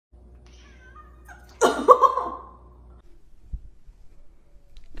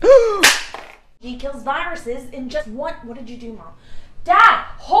He kills viruses in just one. What did you do, Mom? Dad,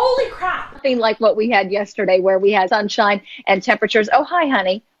 holy crap. Nothing like what we had yesterday where we had sunshine and temperatures. Oh, hi,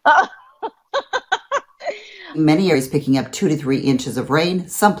 honey. Many areas picking up 2 to 3 inches of rain,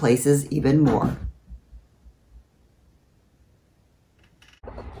 some places even more.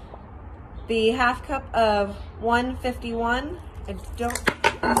 The half cup of 151. I don't...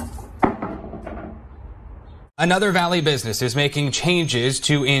 Another Valley business is making changes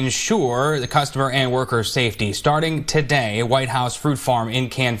to ensure the customer and worker safety. Starting today, White House Fruit Farm in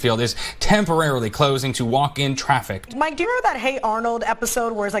Canfield is temporarily closing to walk-in traffic. Mike, do you remember that Hey Arnold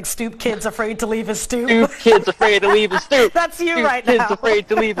episode where it's like stoop kid's afraid to leave his stoop? Stoop kid's afraid to leave his stoop. That's you stoop right now. Kid's afraid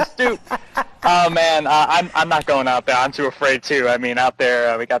to leave his stoop. Oh man, I'm not going out there. I'm too afraid too. I mean, out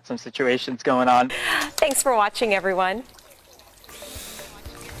there we got some situations going on. Thanks for watching, everyone.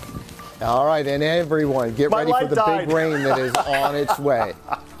 All right, and everyone, get ready for the big rain that is on its way.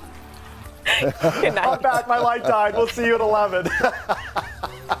 I'm back. My light died. We'll see you at 11.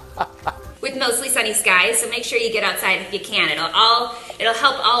 With mostly sunny skies, so make sure you get outside if you can. It'll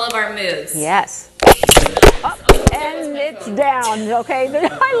help all of our moods. Yes. And it's down, okay?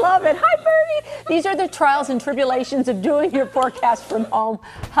 I love it. Hi, Bernie. These are the trials and tribulations of doing your forecast from home.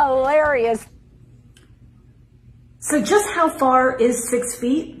 Hilarious. So just how far is 6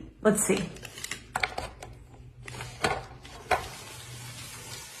 feet? Let's see.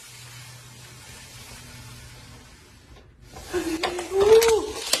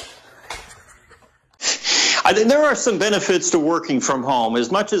 I think there are some benefits to working from home. As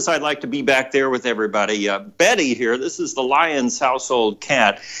much as I'd like to be back there with everybody, Betty here, this is the Lyons household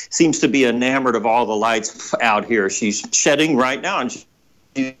cat, seems to be enamored of all the lights out here. She's shedding right now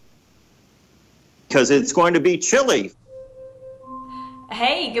because it's going to be chilly.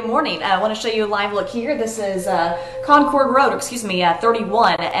 Hey, good morning. I want to show you a live look here. This is Concord Road,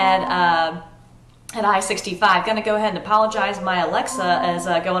 31 at I-65. Gonna go ahead and apologize. My Alexa is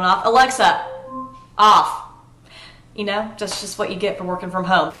going off. Alexa, off. You know, just what you get for working from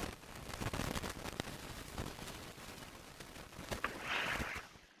home.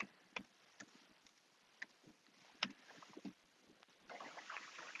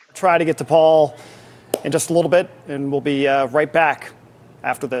 Try to get to Paul in just a little bit, and we'll be right back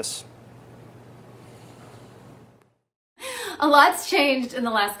after this. A lot's changed in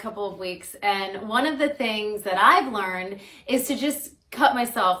the last couple of weeks, and one of the things that I've learned is to just cut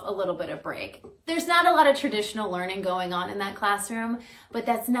myself a little bit of break. There's not a lot of traditional learning going on in that classroom, but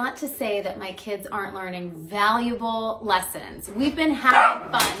that's not to say that my kids aren't learning valuable lessons. We've been having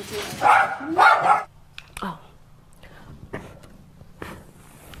fun doing this. Oh.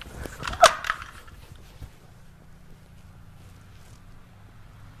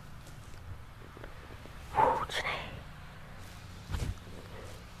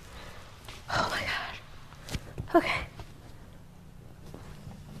 Oh my God. Okay.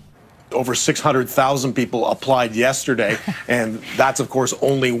 Over 600,000 people applied yesterday, and that's, of course,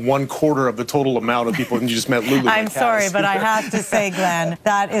 only 1/4 of the total amount of people. And you just met Lulu. I'm sorry, but I have to say, Glenn,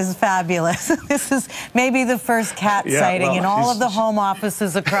 that is fabulous. This is maybe the first cat sighting in all of the home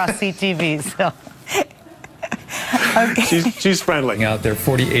offices across CTV. So. Okay. She's friendly. Out there,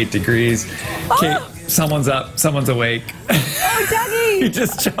 48 degrees. Kate, someone's up, someone's awake. Oh, Dougie! He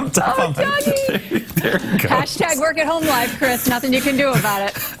just jumped up on Dougie! There he goes. Hashtag work at home life, Chris. Nothing you can do about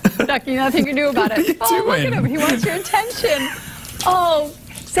it. Ducky, nothing you can do about it. Oh, look at him. He wants your attention. Oh,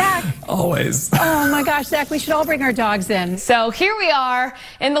 Zach. Always. Oh my gosh, Zach, we should all bring our dogs in. So here we are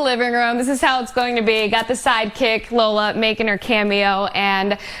in the living room. This is how it's going to be. Got the sidekick, Lola, making her cameo,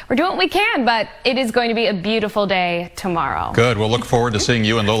 and we're doing what we can, but it is going to be a beautiful day tomorrow. Good. We'll look forward to seeing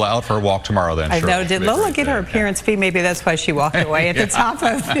you and Lola out for a walk tomorrow then. I know. Did Lola get her appearance fee? Maybe that's why she walked away at the top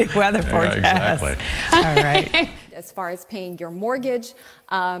of the weather forecast. Exactly. All right. As far as paying your mortgage,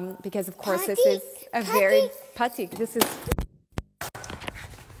 because of course this is a very putty. This is.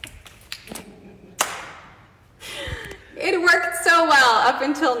 It worked so well up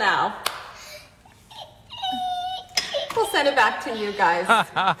until now. We'll send it back to you guys.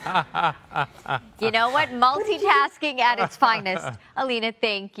 You know what? Multitasking at its finest. Alina,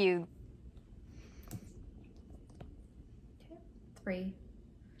 thank you. 3,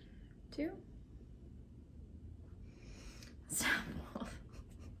 2.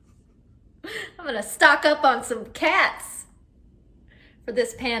 I'm gonna stock up on some cats for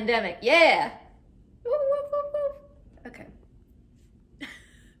this pandemic. Yeah. Woo, woo, woo, woo. Okay.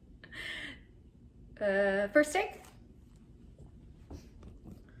 First take.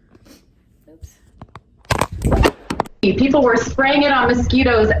 Oops. People were spraying it on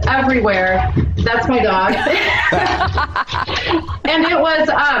mosquitoes everywhere. That's my dog. And it was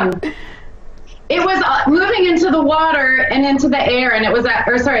It was moving into the water and into the air, and it was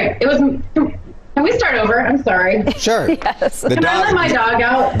Can we start over? I'm sorry. Sure. Yes. Can I let my dog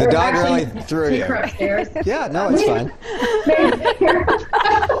out? The dog really threw you. Upstairs? Yeah, no, it's fine.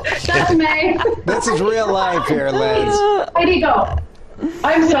 That's May. This is real life here, Liz. Heidi, go.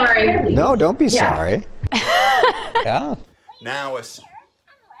 I'm sorry. No, don't be sorry. Yeah. Now,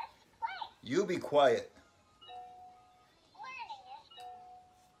 you be quiet.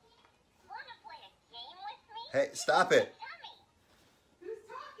 Hey, stop it.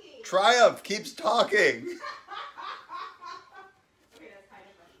 Triumph keeps talking.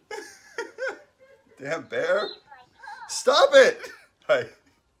 Damn bear. Stop it. I'm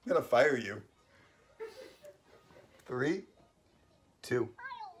gonna fire you. 3, 2.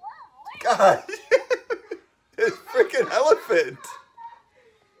 God. This freaking elephant.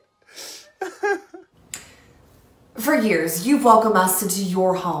 For years, you've welcomed us into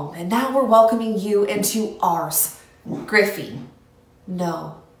your home, and now we're welcoming you into ours. Griffey,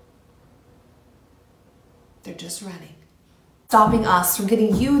 no. They're just running. Stopping us from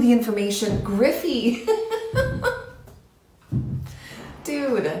getting you the information. Griffey.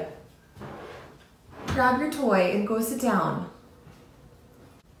 Dude. Grab your toy and go sit down.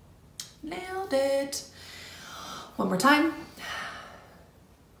 Nailed it. One more time.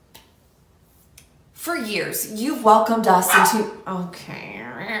 For years, you've welcomed us into... Okay.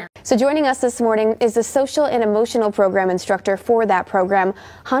 So joining us this morning is the social and emotional program instructor for that program,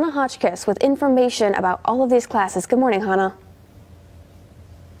 Hannah Hotchkiss, with information about all of these classes. Good morning, Hannah.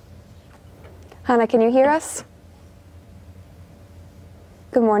 Hannah, can you hear us?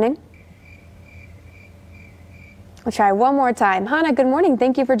 Good morning. We'll try one more time. Hannah, good morning.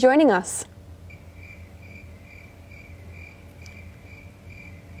 Thank you for joining us.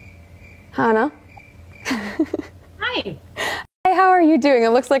 Hannah? Hi. Hi, how are you doing? It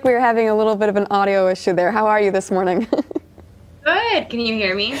looks like we were having a little bit of an audio issue there. How are you this morning? Good. Can you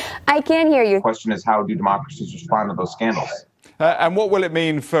hear me? I can hear you. The question is, how do democracies respond to those scandals? And what will it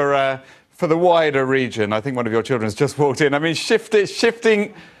mean for the wider region? I think one of your children has just walked in. I mean,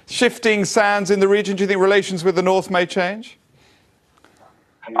 shifting sands in the region. Do you think relations with the North may change?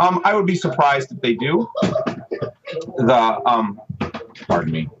 I would be surprised if they do.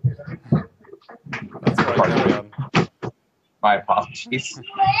 Pardon me. My apologies.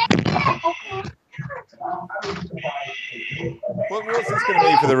 What's this going to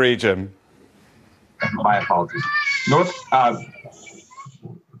mean for the region? My apologies.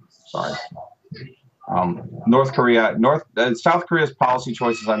 South Korea's policy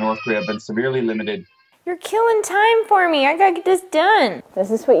choices on North Korea have been severely limited. You're killing time for me. I gotta get this done. Is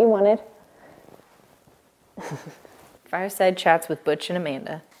this what you wanted? Fireside chats with Butch and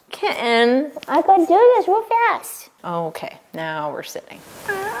Amanda. Kitten, I gotta do this real fast. Okay, now we're sitting.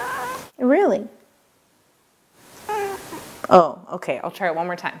 Really? Oh, okay. I'll try it one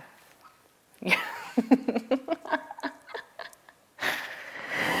more time.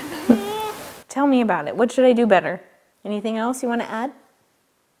 Tell me about it. What should I do better? Anything else you want to add?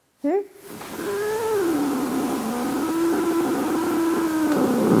 You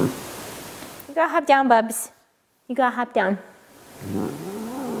gotta hop down, Bubs. You gotta hop down.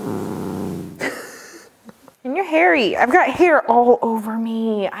 And you're hairy. I've got hair all over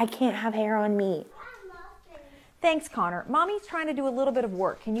me. I can't have hair on me. Thanks, Connor. Mommy's trying to do a little bit of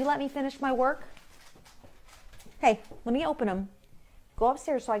work. Can you let me finish my work? Hey, let me open them. Go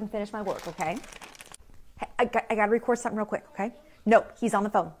upstairs so I can finish my work, okay? Hey, I got to record something real quick, okay? No, he's on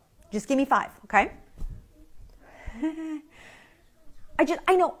the phone. Just give me 5, okay?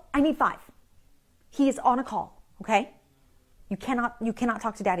 I know, I need 5. He is on a call, okay? You cannot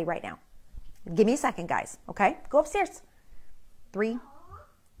talk to Daddy right now. Give me a second, guys, okay? Go upstairs. 3,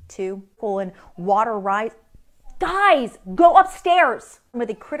 2, colon, water rise. Guys, go upstairs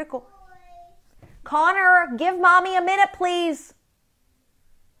with a critical. Connor, give Mommy a minute, please.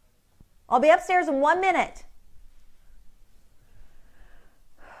 I'll be upstairs in 1 minute.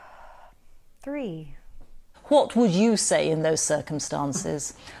 3. What would you say in those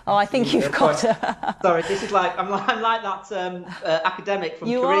circumstances? Oh, I think you've got to... Sorry, this is like, I'm like that academic from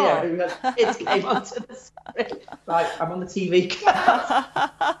You Korea are. who has kids came onto the screen. Right, I'm on the TV.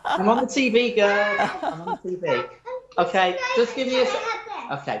 I'm on the TV, girl. I'm on the TV. Okay, just give me a sec.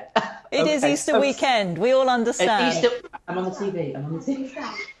 Okay. It is Easter weekend. We all understand. I'm on the TV. I'm on the TV.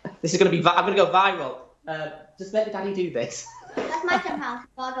 This is going to be... I'm going to go viral. Just let the daddy do this. That's my £10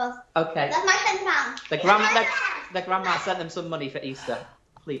 bottles. Okay. That's my £10. The grandma sent them some money for Easter.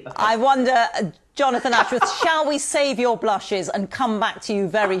 complete. Okay. I wonder, Jonathan Ashworth, shall we save your blushes and come back to you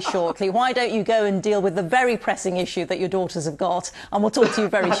very shortly? Why don't you go and deal with the very pressing issue that your daughters have got, and we'll talk to you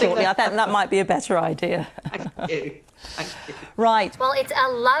very shortly. I think that might be a better idea. Thank you. Right. Well, it's a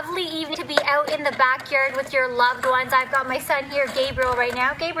lovely evening to be out in the backyard with your loved ones. I've got my son here, Gabriel, right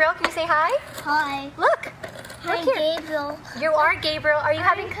now. Gabriel, can you say hi? Hi. Look. Hi, Look here. Gabriel. You are Gabriel. Are you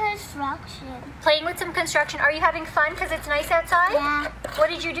having construction? Playing with some construction. Are you having fun because it's nice outside? Yeah.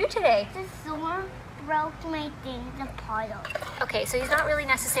 What did you do today? The storm broke my thing, the puddle. Okay, so he's not really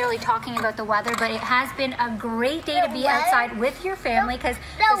necessarily talking about the weather, but it has been a great day to be outside with your family because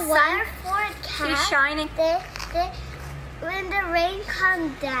the sun is shining. When the rain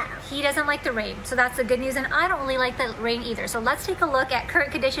comes down. He doesn't like the rain, so that's the good news, and I don't really like the rain either. So let's take a look at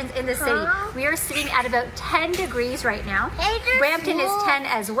current conditions in the city. We are sitting at about 10 degrees right now. Brampton is 10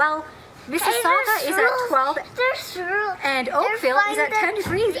 as well. Mississauga is at 12, and Oakville is at 10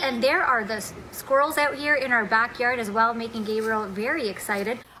 degrees, and there are the squirrels out here in our backyard as well, making Gabriel very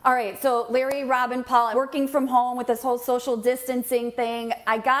excited. All right, so Larry, Robin, Paul, working from home with this whole social distancing thing.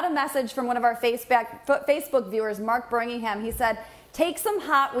 I got a message from one of our Facebook viewers, Mark Birmingham. He said, take some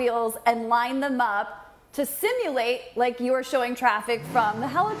Hot Wheels and line them up to simulate like you are showing traffic from the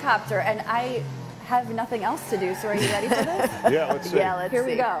helicopter. And I have nothing else to do, so are you ready for this? Yeah, let's see. Yeah, Here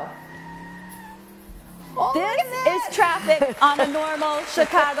we go. This is traffic on a normal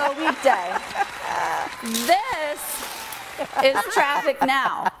Chicago weekday. This is traffic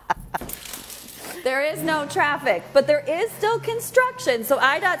now. There is no traffic, but there is still construction. So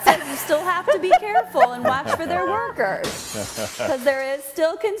IDOT says you still have to be careful and watch for their workers because there is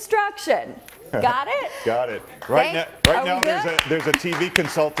still construction. Got it? Got it. Right now there's a TV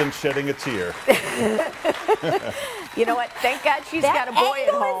consultant shedding a tear. You know what? Thank God she's got a boy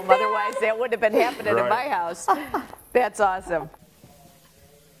at home. Otherwise, that wouldn't have been happening in my house. That's awesome.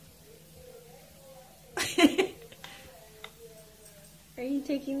 Are you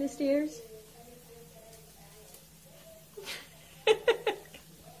taking the stairs?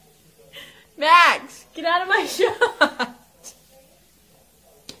 Max, get out of my shot.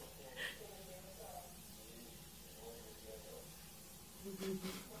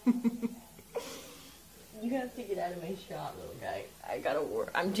 You have to get out of my shot, little guy. I gotta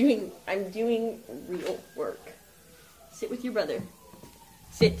work. I'm doing real work. Sit with your brother.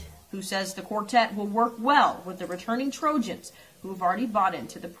 Sit. Who says the quartet will work well with the returning Trojans who have already bought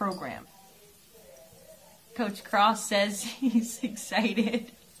into the program. Coach Cross says he's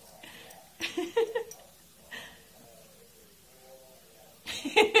excited.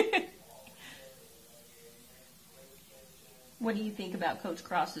 What do you think about Coach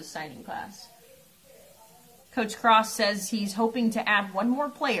Cross's signing class? Coach Cross says he's hoping to add one more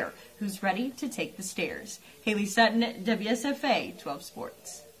player who's ready to take the stairs. Haley Sutton, WSFA 12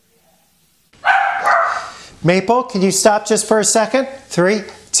 Sports. Maple, can you stop just for a second? 3,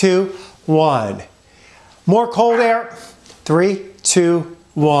 2, 1. More cold air. 3, 2,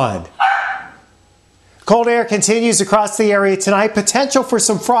 1. Cold air continues across the area tonight. Potential for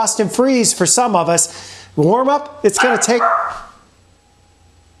some frost and freeze for some of us. Warm up, it's going to take...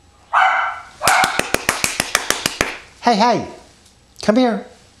 Hey, hey, come here.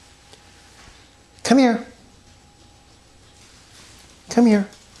 Come here. Come here.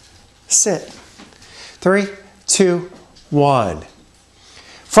 Sit. 3, 2, 1.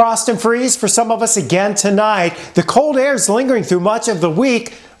 Frost and freeze for some of us again tonight. The cold air is lingering through much of the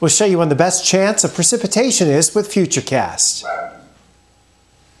week. We'll show you when the best chance of precipitation is with Futurecast.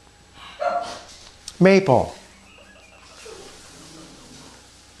 Maple.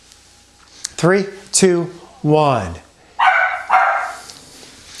 3, 2, 1.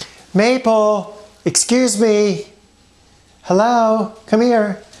 Maple, excuse me. Hello, come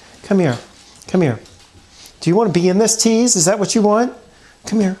here. Come here. Come here. Do you want to be in this tease? Is that what you want?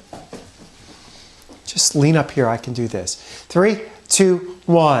 Come here. Just lean up here. I can do this. 3, 2,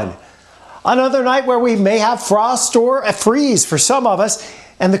 1. Another night where we may have frost or a freeze for some of us.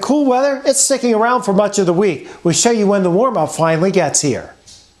 And the cool weather, it's sticking around for much of the week. We'll show you when the warm-up finally gets here.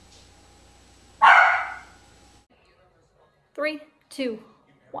 3, 2,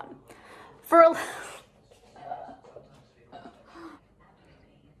 1. For a...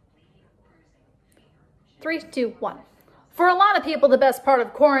 3, 2, 1. For a lot of people, the best part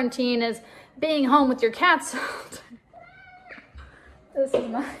of quarantine is being home with your cats. This is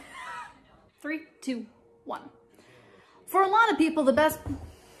my... 3, 2, 1. For a lot of people, the best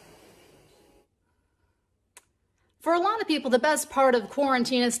part of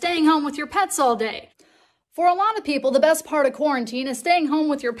quarantine is staying home with your pets all day. For a lot of people, the best part of quarantine is staying home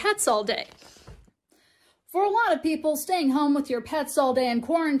with your pets all day. For a lot of people, staying home with your pets all day in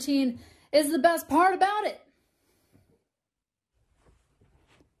quarantine is the best part about it.